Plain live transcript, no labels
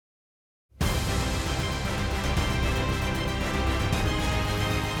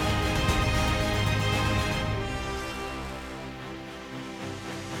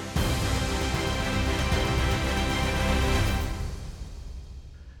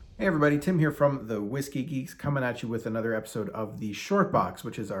Hey everybody, Tim here from the Whiskey Geeks coming at you with another episode of the Short Box,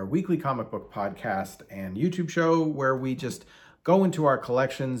 which is our weekly comic book podcast and YouTube show where we just go into our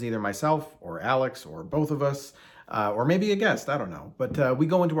collections, either myself or Alex or both of us, or maybe a guest, I don't know. But we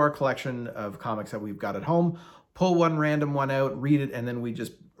go into our collection of comics that we've got at home, pull one random one out, read it, and then we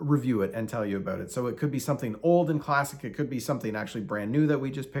just review it and tell you about it. So it could be something old and classic. It could be something actually brand new that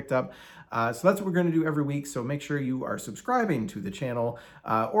we just picked up. So that's what we're going to do every week. So make sure you are subscribing to the channel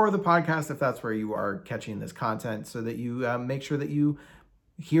or the podcast if that's where you are catching this content, so that you make sure that you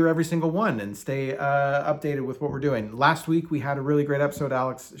hear every single one and stay updated with what we're doing. Last week we had a really great episode.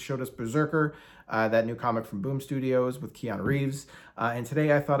 Alex showed us Berserker, that new comic from Boom Studios with Keanu Reeves. And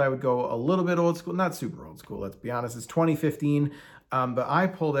today I thought I would go a little bit old school, not super old school, let's be honest. It's 2015. But I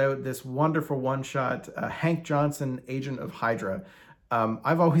pulled out this wonderful one-shot, Hank Johnson, Agent of Hydra.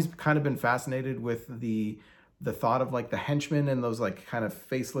 I've always kind of been fascinated with the thought of like the henchmen and those like kind of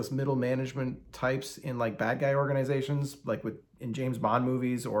faceless middle management types in like bad guy organizations, like in James Bond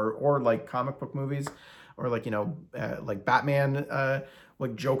movies or like comic book movies, or like, you know, like Batman,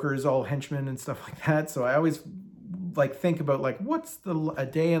 like Joker's all henchmen and stuff like that. So I always like think about like what's a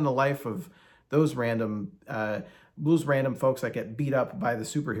day in the life of those random folks that get beat up by the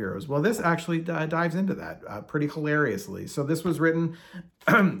superheroes. Well, this actually dives into that pretty hilariously. So this was written,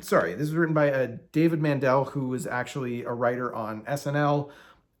 this was written by David Mandel, who was actually a writer on SNL.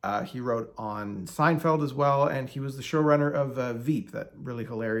 He wrote on Seinfeld as well, and he was the showrunner of Veep, that really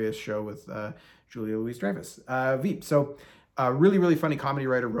hilarious show with Julia Louis-Dreyfus. Veep. So really, really funny comedy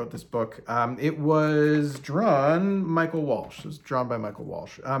writer wrote this book. It was drawn by Michael Walsh.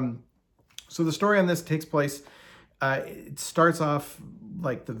 So the story on this takes place, it starts off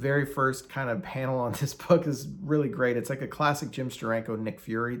like the very first kind of panel on this book is really great. It's like a classic Jim Steranko, Nick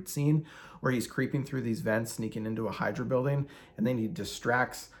Fury scene where he's creeping through these vents, sneaking into a Hydra building, and then he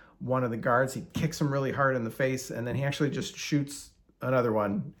distracts one of the guards. He kicks him really hard in the face, and then he actually just shoots another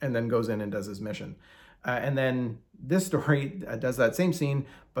one and then goes in and does his mission. And then this story does that same scene,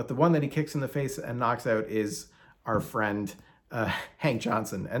 but the one that he kicks in the face and knocks out is our friend Hank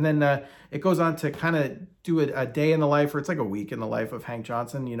Johnson. And then it goes on to kind of do a day in the life, or it's like a week in the life of Hank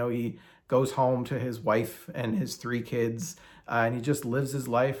Johnson. You know, he goes home to his wife and his 3 kids, and he just lives his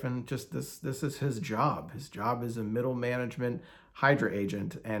life, and just this is his job. His job is a middle management Hydra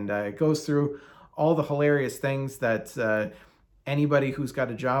agent, and it goes through all the hilarious things that anybody who's got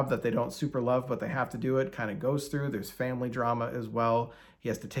a job that they don't super love but they have to do it kind of goes through. There's family drama as well. He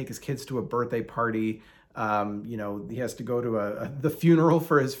has to take his kids to a birthday party. You know, he has to go to the funeral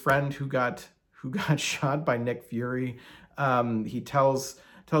for his friend who got shot by Nick Fury. He tells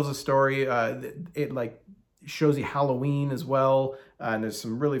a story. It like shows you Halloween as well, and there's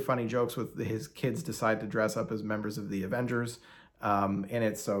some really funny jokes with his kids decide to dress up as members of the Avengers in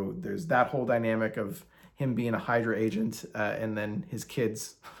it. So there's that whole dynamic of him being a Hydra agent, and then his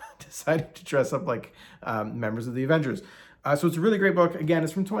kids deciding to dress up like members of the Avengers. So it's a really great book. Again,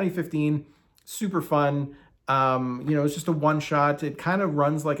 it's from 2015. Super fun. You know, it's just a one shot. It kind of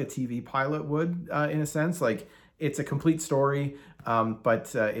runs like a TV pilot would, in a sense. Like it's a complete story.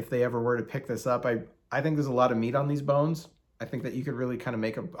 But if they ever were to pick this up, I think there's a lot of meat on these bones. I think that you could really kind of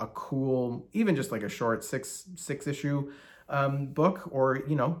make a cool, even just like a short six issue book, or,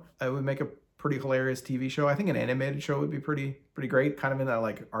 you know, it would make a pretty hilarious TV show. I think an animated show would be pretty great, kind of in that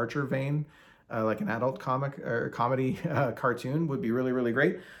like Archer vein, like an adult comic or comedy cartoon would be really, really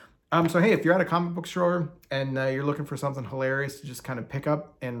great. So hey, if you're at a comic book store and you're looking for something hilarious to just kind of pick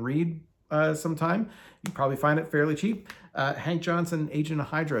up and read sometime, you probably find it fairly cheap. Hank Johnson, Agent of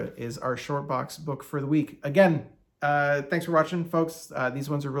Hydra is our short box book for the week. Again, thanks for watching, folks. These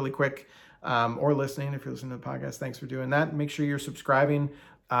ones are really quick, or listening. If you're listening to the podcast, thanks for doing that. Make sure you're subscribing.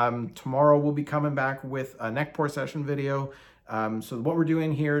 Tomorrow we'll be coming back with a neck pour session video. So what we're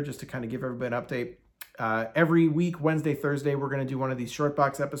doing here, just to kind of give everybody an update, every week, Wednesday, Thursday, we're going to do one of these short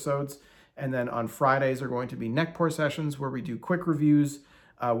box episodes. And then on Fridays are going to be neck pour sessions where we do quick reviews,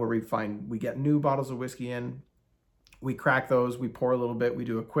 where we get new bottles of whiskey in. We crack those, we pour a little bit, we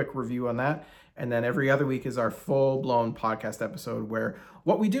do a quick review on that. And then every other week is our full-blown podcast episode, where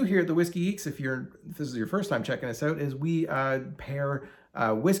what we do here at the Whiskey Geeks, if this is your first time checking us out, is we pair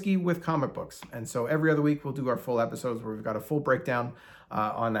whiskey with comic books. And so every other week we'll do our full episodes where we've got a full breakdown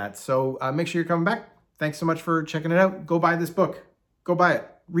on that. So make sure you're coming back. Thanks so much for checking it out. Go buy this book. Go buy it.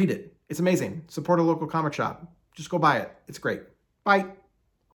 Read it. It's amazing. Support a local comic shop. Just go buy it. It's great. Bye.